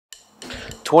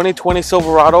2020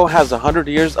 Silverado has 100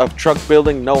 years of truck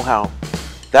building know-how.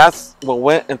 That's what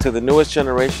went into the newest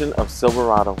generation of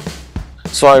Silverado.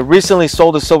 So I recently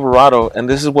sold a Silverado, and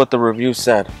this is what the review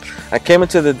said. I came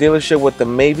into the dealership with the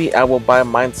maybe I will buy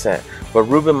mindset, but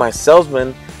Ruben, my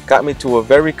salesman, got me to a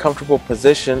very comfortable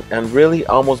position and really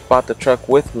almost bought the truck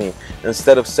with me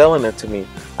instead of selling it to me.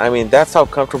 I mean, that's how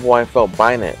comfortable I felt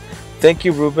buying it. Thank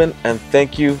you, Ruben, and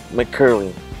thank you,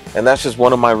 McCurley. And that's just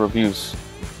one of my reviews.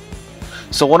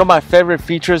 So one of my favorite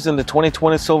features in the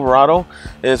 2020 Silverado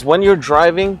is when you're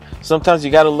driving, sometimes you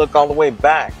got to look all the way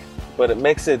back, but it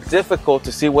makes it difficult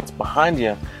to see what's behind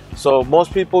you. So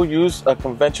most people use a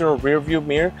conventional rear view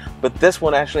mirror, but this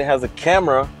one actually has a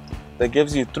camera that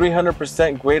gives you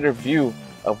 300% greater view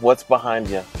of what's behind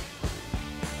you.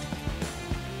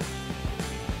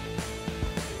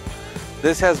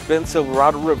 This has been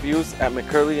Silverado Reviews at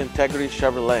McCurley Integrity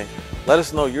Chevrolet. Let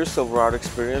us know your Silverado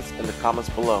experience in the comments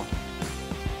below.